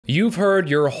You've heard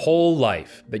your whole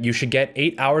life that you should get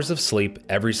 8 hours of sleep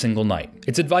every single night.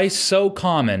 It's advice so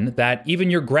common that even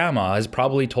your grandma has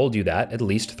probably told you that at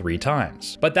least 3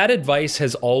 times. But that advice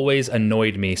has always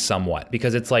annoyed me somewhat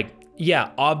because it's like,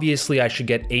 yeah, obviously I should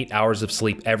get 8 hours of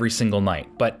sleep every single night,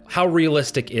 but how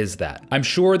realistic is that? I'm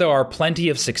sure there are plenty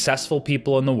of successful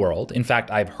people in the world. In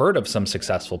fact, I've heard of some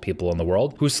successful people in the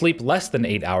world who sleep less than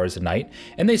 8 hours a night,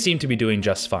 and they seem to be doing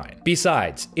just fine.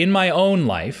 Besides, in my own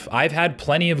life, I've had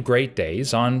plenty of great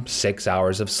days on 6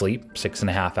 hours of sleep,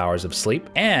 6.5 hours of sleep,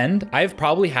 and I've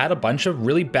probably had a bunch of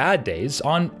really bad days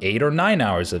on 8 or 9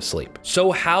 hours of sleep.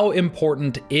 So how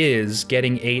important is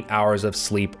getting 8 hours of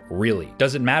sleep really?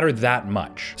 Does it matter that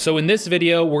much? So in this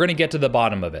video, we're gonna get to the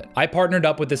bottom of it. I partnered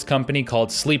up with this company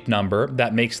called Sleep Number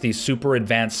that makes these super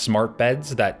advanced smart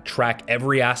beds that track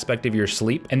every aspect of your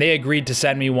sleep, and they agreed to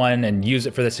send me one and use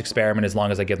it for this experiment as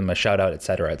long as I give them a shout out,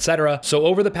 etc., etc. So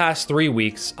over the past 3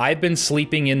 weeks, I've been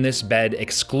sleeping in this bed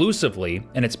exclusively,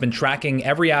 and it's been tracking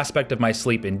every aspect of my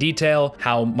sleep in detail,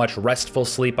 how much restful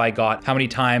sleep I got, how many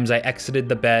times I exited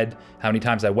the bed, how many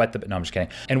times I wet the bed, no, I'm just kidding.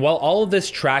 And while all of this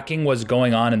tracking was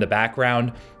going on in the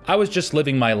background, I was just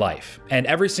living my life. And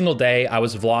every single day I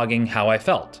was vlogging how I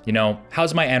felt. You know,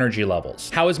 how's my energy levels?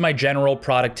 How is my general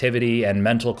productivity and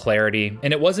mental clarity?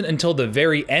 And it wasn't until the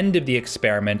very end of the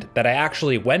experiment that I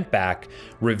actually went back,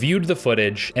 reviewed the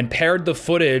footage, and paired the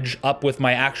footage up with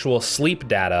my actual sleep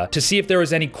data to see if there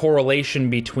was any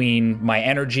correlation between my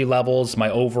energy levels,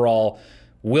 my overall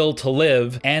will to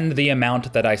live, and the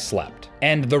amount that I slept.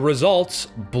 And the results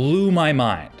blew my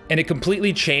mind. And it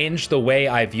completely changed the way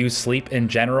I view sleep in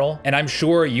general, and I'm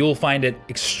sure you'll find it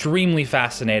extremely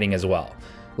fascinating as well.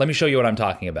 Let me show you what I'm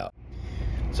talking about.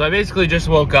 So I basically just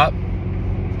woke up.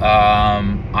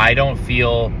 I don't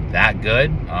feel that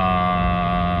good.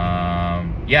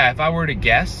 Yeah, if I were to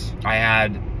guess, I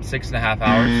had 6.5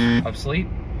 hours of sleep,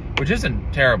 which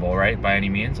isn't terrible, right, by any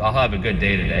means. I'll have a good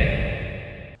day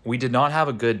today. We did not have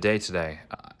a good day today.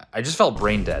 I just felt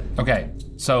brain dead. Okay,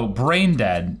 so brain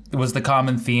dead was the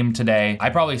common theme today.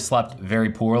 I probably slept very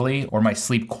poorly, or my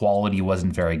sleep quality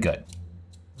wasn't very good.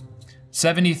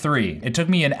 73, it took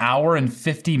me 1 hour and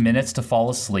 50 minutes to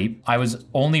fall asleep. I was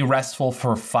only restful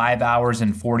for 5 hours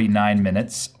and 49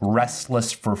 minutes,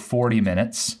 restless for 40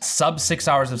 minutes, sub 6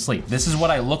 hours of sleep. This is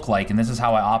what I look like, and this is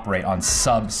how I operate on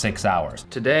sub 6 hours.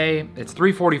 Today, it's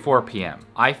 3:44 p.m.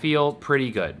 I feel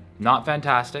pretty good. Not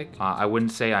fantastic. I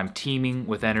wouldn't say I'm teeming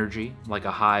with energy, like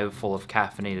a hive full of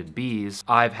caffeinated bees.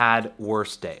 I've had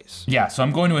worse days. Yeah, so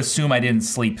I'm going to assume I didn't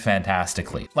sleep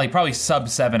fantastically. Like probably sub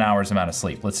 7 hours amount of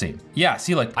sleep. Let's see. Yeah,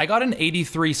 see, like I got an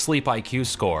 83 sleep IQ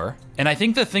score. And I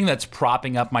think the thing that's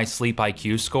propping up my sleep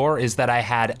IQ score is that I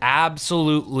had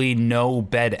absolutely no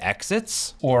bed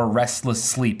exits or restless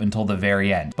sleep until the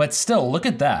very end. But still, look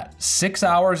at that. 6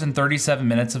 hours and 37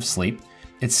 minutes of sleep.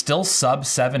 It's still sub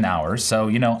 7 hours, so,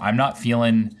 you know, I'm not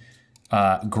feeling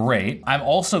great. I'm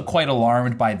also quite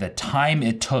alarmed by the time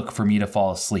it took for me to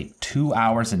fall asleep. 2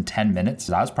 hours and 10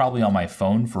 minutes. I was probably on my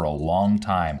phone for a long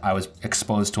time. I was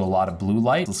exposed to a lot of blue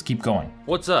light. Let's keep going.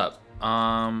 What's up?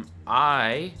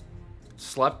 I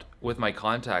slept with my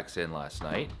contacts in last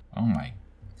night. Oh my,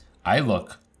 I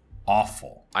look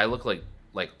awful. I look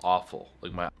like awful,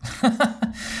 like my...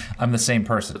 I'm the same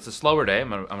person. It's a slower day.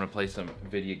 I'm gonna play some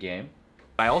video game.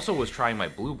 I also was trying my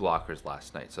blue blockers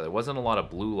last night, so there wasn't a lot of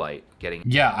blue light getting...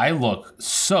 Yeah, I look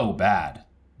so bad.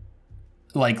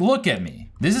 Like, look at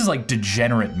me. This is like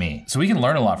degenerate me. So we can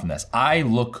learn a lot from this. I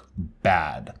look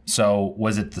bad. So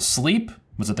was it the sleep?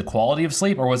 Was it the quality of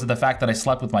sleep? Or was it the fact that I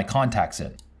slept with my contacts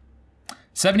in?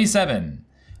 77.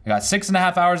 I got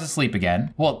 6.5 hours of sleep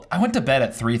again. Well, I went to bed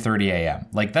at 3:30 a.m.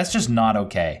 Like, that's just not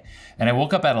okay. And I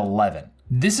woke up at 11.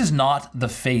 This is not the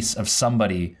face of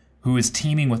somebody who is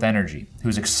teeming with energy,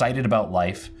 who's excited about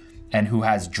life, and who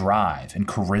has drive and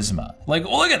charisma. Like,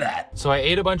 look at that. So I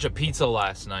ate a bunch of pizza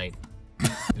last night.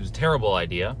 It was a terrible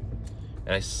idea.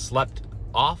 And I slept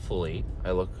awfully. I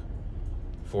look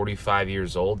 45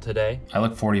 years old today. I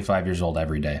look 45 years old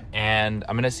every day. And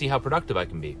I'm gonna see how productive I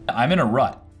can be. I'm in a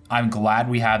rut. I'm glad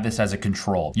we have this as a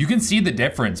control. You can see the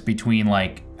difference between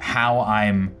like how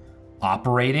I'm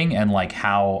operating and like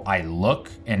how I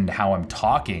look and how I'm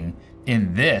talking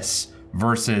in this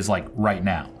versus like right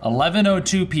now.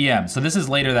 11:02 p.m. So this is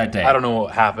later that day. I don't know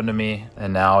what happened to me,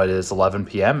 and now it is 11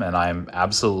 p.m. and I'm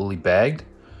absolutely bagged.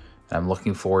 I'm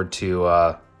looking forward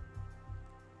to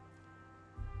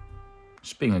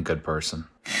just being a good person.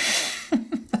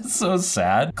 That's so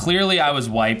sad. Clearly I was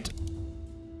wiped.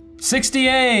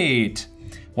 68.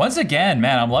 Once again,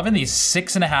 man, I'm loving these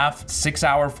 6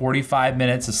 hour, 45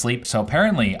 minutes of sleep. So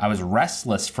apparently I was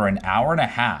restless for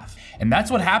 1.5 hours. And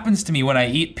that's what happens to me when I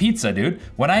eat pizza, dude.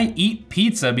 When I eat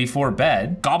pizza before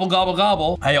bed, gobble, gobble,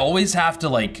 gobble, I always have to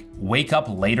like wake up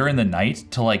later in the night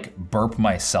to like burp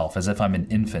myself as if I'm an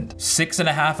infant.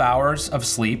 6.5 hours of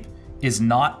sleep is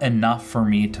not enough for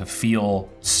me to feel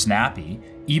snappy,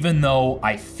 even though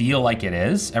I feel like it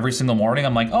is. Every single morning,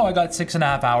 I'm like, oh, I got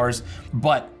 6.5 hours.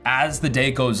 But as the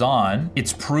day goes on,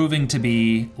 it's proving to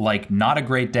be like not a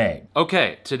great day.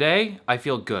 Okay, today I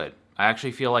feel good. I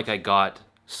actually feel like I got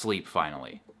sleep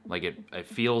finally. Like it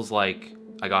feels like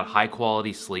I got high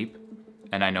quality sleep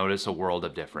and I notice a world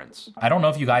of difference. I don't know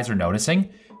if you guys are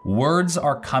noticing, words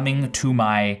are coming to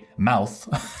my mouth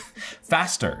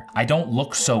faster. I don't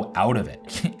look so out of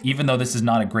it, even though this is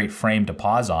not a great frame to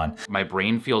pause on. My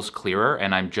brain feels clearer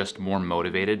and I'm just more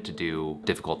motivated to do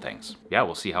difficult things. Yeah,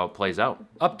 we'll see how it plays out.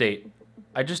 Update,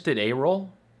 I just did A-roll.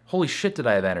 Holy shit, did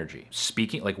I have energy.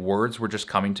 Speaking, like words were just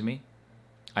coming to me.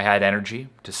 I had energy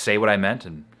to say what I meant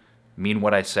and mean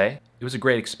what I say. It was a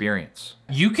great experience.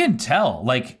 You can tell,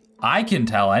 like, I can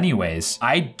tell anyways.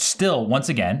 I still, once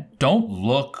again, don't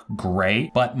look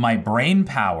great, but my brain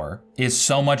power is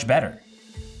so much better.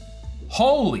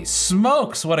 Holy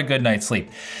smokes, what a good night's sleep.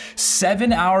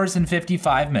 7 hours and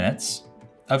 55 minutes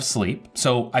of sleep.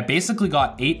 So I basically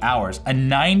got 8 hours, a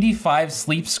 95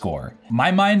 sleep score.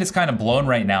 My mind is kind of blown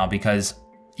right now because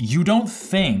you don't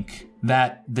think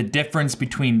that the difference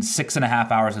between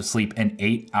 6.5 hours of sleep and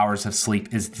 8 hours of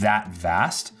sleep is that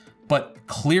vast. But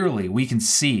clearly we can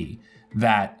see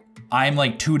that I'm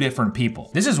like two different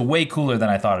people. This is way cooler than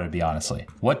I thought it would be, honestly.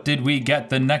 What did we get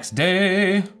the next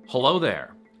day? Hello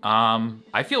there.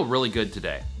 I feel really good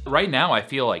today. Right now I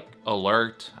feel like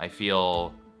alert, I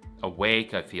feel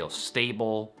awake, I feel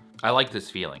stable. I like this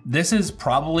feeling. This is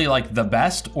probably like the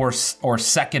best or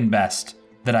second best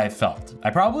that I've felt.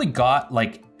 I probably got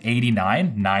like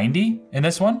 89, 90 in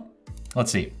this one.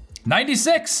 Let's see.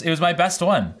 96, it was my best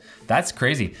one. That's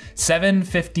crazy.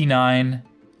 7:59,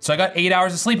 so I got 8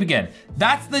 hours of sleep again.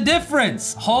 That's the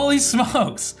difference, holy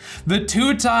smokes. The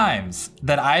 2 times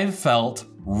that I've felt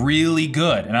really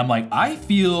good, and I'm like, I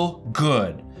feel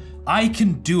good. I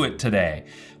can do it today.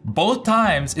 Both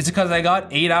times, it's because I got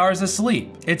 8 hours of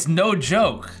sleep. It's no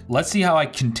joke. Let's see how I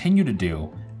continue to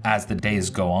do as the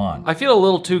days go on. I feel a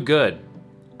little too good.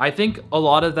 I think a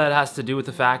lot of that has to do with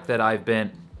the fact that I've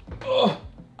been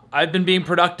being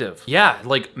productive. Yeah,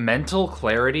 like mental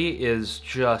clarity is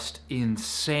just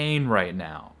insane right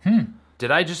now.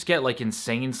 Did I just get like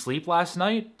insane sleep last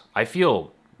night? I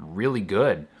feel really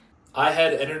good. I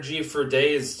had energy for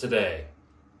days today.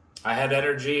 I had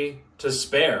energy to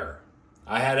spare.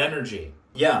 I had energy.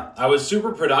 Yeah, I was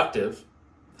super productive.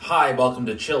 Hi, welcome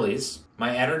to Chili's.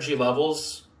 My energy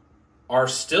levels are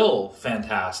still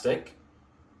fantastic.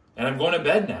 And I'm going to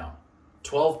bed now.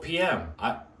 12 p.m.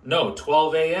 No,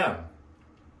 12 a.m.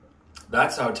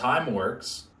 That's how time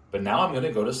works. But now I'm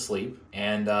gonna go to sleep,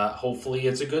 and hopefully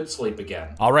it's a good sleep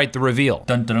again. All right, the reveal.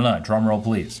 Dun dun dun, drum roll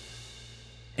please.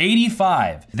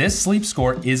 85. This sleep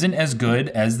score isn't as good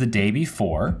as the day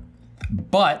before,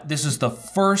 but this is the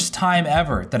first time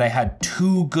ever that I had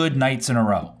 2 good nights in a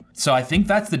row. So I think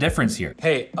that's the difference here.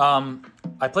 Hey,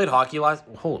 I played hockey last,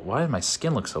 hold, why did my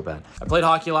skin look so bad? I played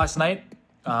hockey last night,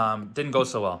 didn't go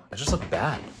so well. I just look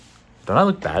bad. Don't I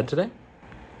look bad today?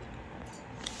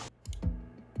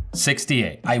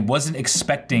 68. I wasn't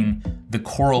expecting the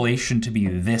correlation to be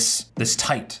this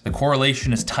tight. The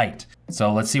correlation is tight.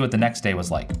 So let's see what the next day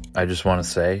was like. I just want to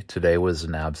say today was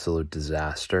an absolute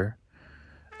disaster.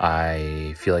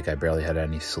 I feel like I barely had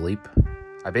any sleep.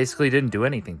 I basically didn't do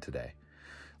anything today.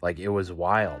 Like, it was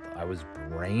wild. I was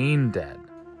brain dead.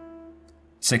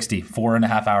 60,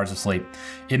 4.5 hours of sleep.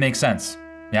 It makes sense.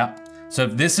 Yeah. So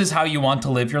if this is how you want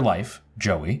to live your life,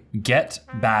 Joey, get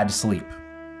bad sleep.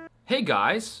 Hey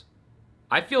guys,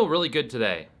 I feel really good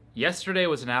today. Yesterday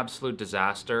was an absolute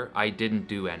disaster. I didn't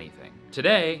do anything.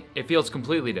 Today, it feels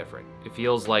completely different. It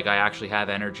feels like I actually have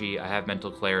energy, I have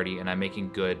mental clarity, and I'm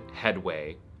making good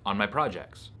headway on my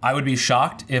projects. I would be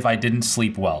shocked if I didn't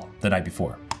sleep well the night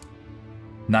before.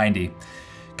 90.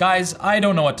 Guys, I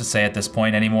don't know what to say at this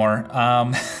point anymore.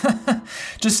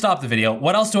 Just stop the video.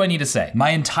 What else do I need to say?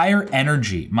 My entire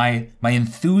energy, my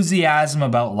enthusiasm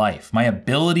about life, my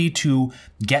ability to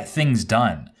get things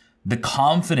done, the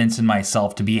confidence in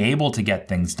myself to be able to get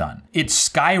things done. It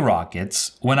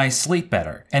skyrockets when I sleep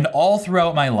better. And all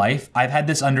throughout my life, I've had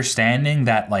this understanding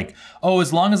that like, oh,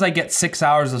 as long as I get 6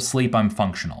 hours of sleep, I'm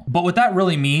functional. But what that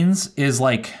really means is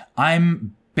like,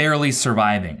 I'm barely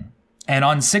surviving. And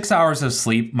on 6 hours of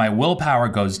sleep, my willpower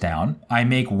goes down. I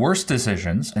make worse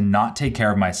decisions and not take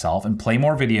care of myself and play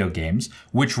more video games,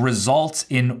 which results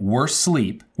in worse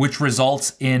sleep, which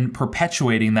results in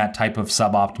perpetuating that type of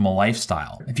suboptimal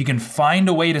lifestyle. If you can find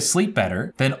a way to sleep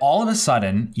better, then all of a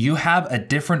sudden you have a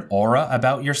different aura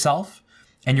about yourself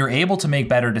and you're able to make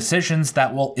better decisions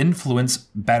that will influence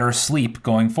better sleep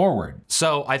going forward.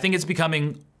 So I think it's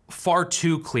becoming far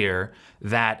too clear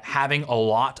that having a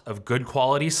lot of good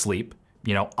quality sleep,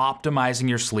 optimizing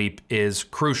your sleep is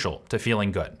crucial to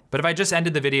feeling good. But if I just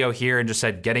ended the video here and just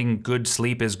said getting good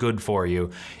sleep is good for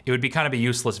you, it would be kind of a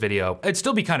useless video. It'd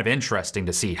still be kind of interesting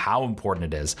to see how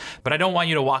important it is, but I don't want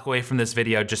you to walk away from this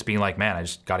video just being like, man, I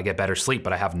just gotta get better sleep,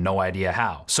 but I have no idea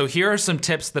how. So here are some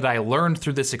tips that I learned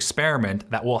through this experiment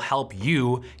that will help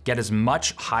you get as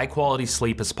much high quality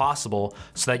sleep as possible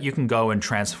so that you can go and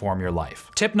transform your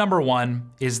life. Tip number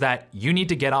 1 is that you need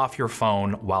to get off your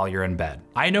phone while you're in bed.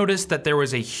 I noticed that there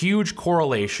was a huge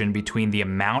correlation between the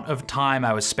amount of time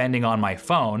I was spending on my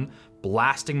phone,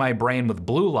 blasting my brain with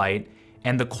blue light,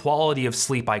 and the quality of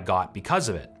sleep I got because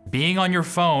of it. Being on your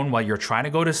phone while you're trying to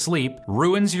go to sleep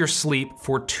ruins your sleep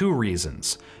for 2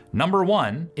 reasons. Number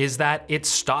 1 is that it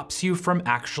stops you from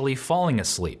actually falling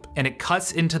asleep, and it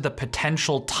cuts into the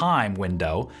potential time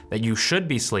window that you should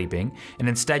be sleeping, and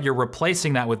instead you're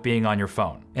replacing that with being on your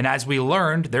phone. And as we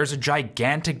learned, there's a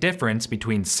gigantic difference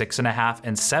between 6.5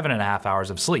 and 7.5 hours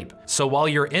of sleep. So while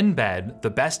you're in bed, the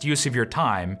best use of your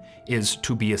time is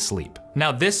to be asleep.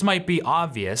 Now this might be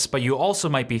obvious, but you also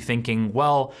might be thinking,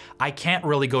 well, I can't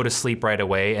really go to sleep right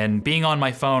away, and being on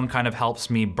my phone kind of helps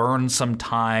me burn some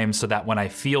time so that when I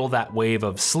feel that wave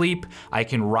of sleep, I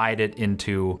can ride it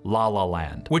into la la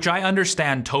land. Which I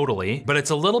understand totally, but it's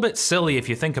a little bit silly if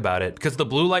you think about it, because the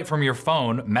blue light from your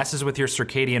phone messes with your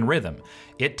circadian rhythm.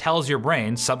 It tells your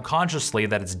brain subconsciously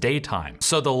that it's daytime.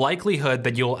 So the likelihood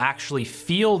that you'll actually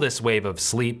feel this wave of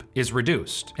sleep is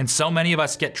reduced. And so many of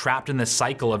us get trapped in this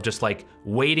cycle of just like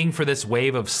waiting for this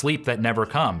wave of sleep that never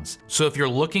comes. So if you're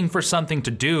looking for something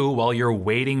to do while you're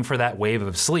waiting for that wave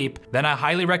of sleep, then I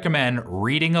highly recommend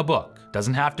reading a book.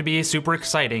 Doesn't have to be super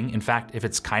exciting. In fact, if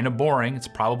it's kind of boring, it's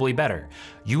probably better.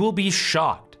 You will be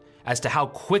shocked as to how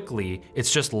quickly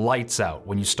it's just lights out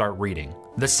when you start reading.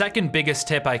 The second biggest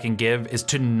tip I can give is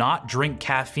to not drink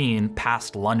caffeine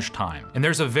past lunchtime. And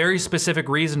there's a very specific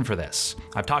reason for this.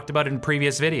 I've talked about it in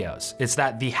previous videos. It's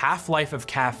that the half-life of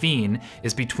caffeine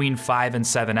is between 5 and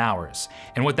 7 hours.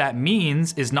 And what that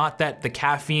means is not that the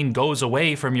caffeine goes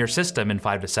away from your system in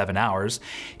 5 to 7 hours.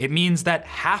 It means that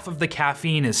half of the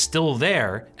caffeine is still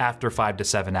there after 5 to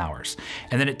 7 hours.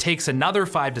 And then it takes another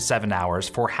 5 to 7 hours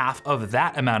for half of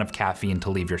that amount of caffeine to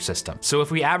leave your system. So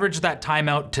if we average that time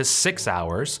out to 6 hours,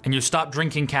 and you stop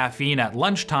drinking caffeine at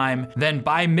lunchtime, then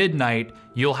by midnight,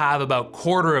 you'll have about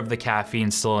quarter of the caffeine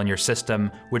still in your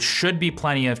system, which should be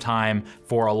plenty of time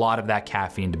for a lot of that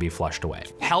caffeine to be flushed away,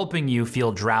 helping you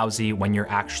feel drowsy when you're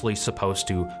actually supposed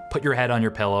to put your head on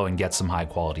your pillow and get some high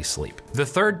quality sleep. The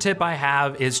third tip I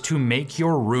have is to make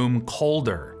your room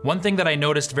colder. One thing that I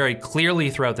noticed very clearly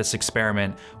throughout this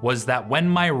experiment was that when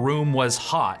my room was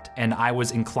hot and I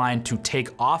was inclined to take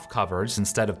off covers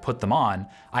instead of put them on,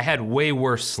 I had way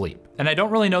worse sleep. And I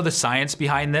don't really know the science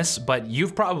behind this, but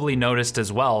you've probably noticed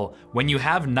as well, when you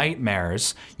have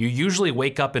nightmares, you usually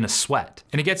wake up in a sweat.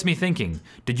 And it gets me thinking,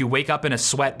 did you wake up in a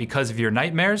sweat because of your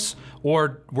nightmares?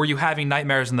 Or were you having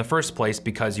nightmares in the first place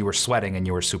because you were sweating and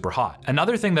you were super hot?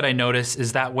 Another thing that I notice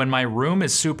is that when my room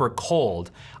is super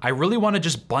cold, I really want to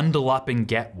just bundle up and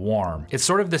get warm. It's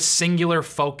sort of the singular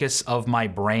focus of my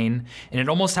brain, and it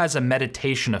almost has a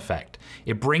meditation effect.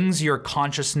 It brings your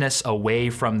consciousness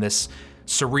away from this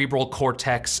cerebral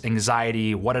cortex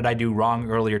anxiety, what did I do wrong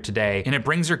earlier today? And it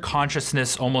brings your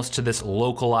consciousness almost to this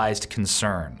localized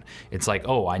concern. It's like,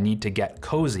 oh, I need to get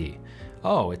cozy.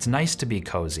 Oh, it's nice to be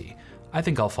cozy. I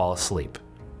think I'll fall asleep.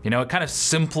 You know, it kind of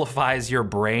simplifies your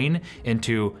brain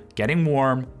into getting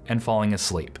warm and falling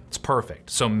asleep. It's perfect.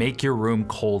 So make your room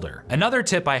colder. Another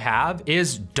tip I have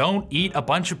is don't eat a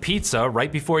bunch of pizza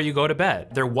right before you go to bed.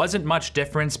 There wasn't much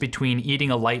difference between eating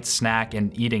a light snack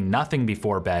and eating nothing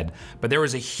before bed, but there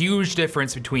was a huge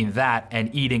difference between that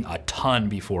and eating a ton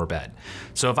before bed.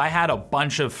 So if I had a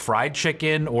bunch of fried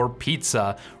chicken or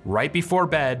pizza right before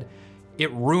bed,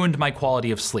 it ruined my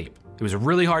quality of sleep. It was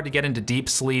really hard to get into deep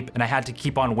sleep, and I had to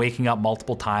keep on waking up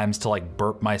multiple times to like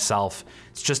burp myself.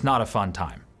 It's just not a fun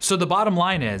time. So the bottom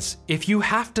line is, if you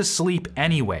have to sleep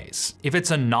anyways, if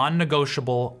it's a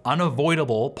non-negotiable,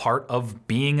 unavoidable part of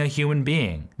being a human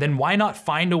being, then why not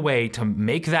find a way to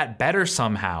make that better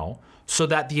somehow so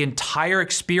that the entire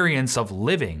experience of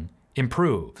living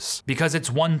improves? Because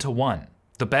it's one-to-one.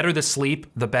 The better the sleep,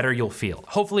 the better you'll feel.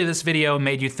 Hopefully this video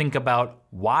made you think about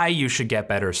why you should get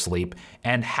better sleep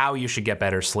and how you should get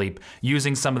better sleep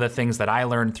using some of the things that I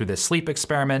learned through this sleep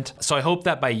experiment. So I hope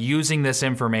that by using this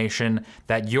information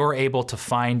that you're able to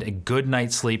find a good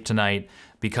night's sleep tonight,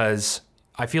 because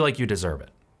I feel like you deserve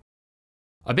it.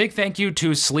 A big thank you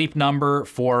to Sleep Number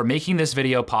for making this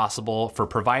video possible, for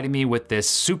providing me with this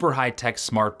super high-tech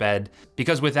smart bed,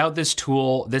 because without this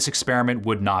tool, this experiment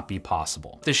would not be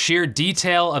possible. The sheer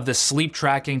detail of the sleep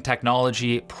tracking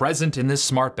technology present in this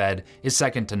smart bed is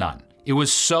second to none. It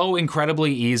was so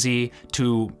incredibly easy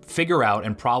to figure out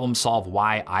and problem solve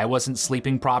why I wasn't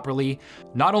sleeping properly.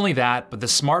 Not only that, but the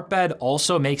smart bed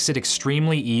also makes it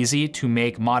extremely easy to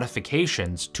make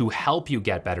modifications to help you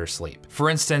get better sleep. For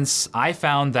instance, I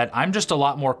found that I'm just a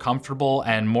lot more comfortable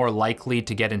and more likely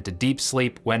to get into deep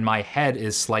sleep when my head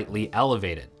is slightly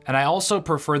elevated. And I also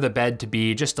prefer the bed to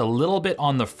be just a little bit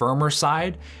on the firmer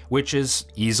side, which is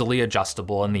easily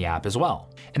adjustable in the app as well.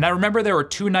 And I remember there were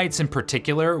 2 nights in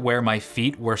particular where my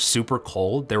feet were super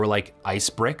cold. They were like ice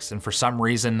bricks, and for some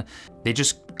reason, they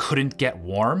just couldn't get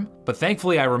warm. But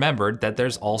thankfully I remembered that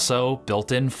there's also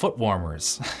built-in foot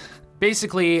warmers.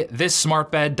 Basically, this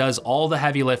smart bed does all the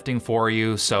heavy lifting for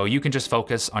you, so you can just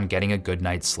focus on getting a good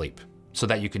night's sleep so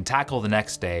that you can tackle the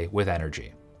next day with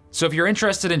energy. So if you're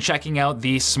interested in checking out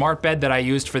the smart bed that I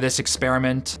used for this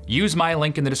experiment, use my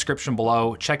link in the description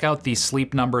below. Check out the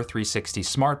Sleep Number 360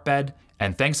 smart bed.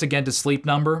 And thanks again to Sleep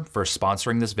Number for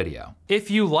sponsoring this video.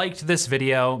 If you liked this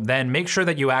video, then make sure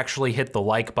that you actually hit the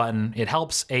like button. It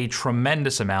helps a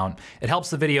tremendous amount. It helps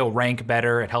the video rank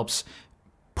better. It helps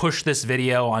push this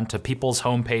video onto people's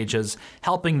homepages,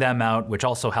 helping them out, which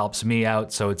also helps me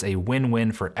out, so it's a win-win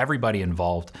for everybody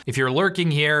involved. If you're lurking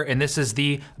here and this is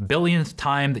the billionth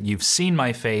time that you've seen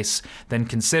my face, then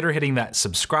consider hitting that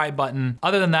subscribe button.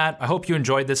 Other than that, I hope you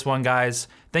enjoyed this one, guys.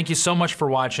 Thank you so much for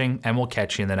watching, and we'll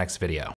catch you in the next video.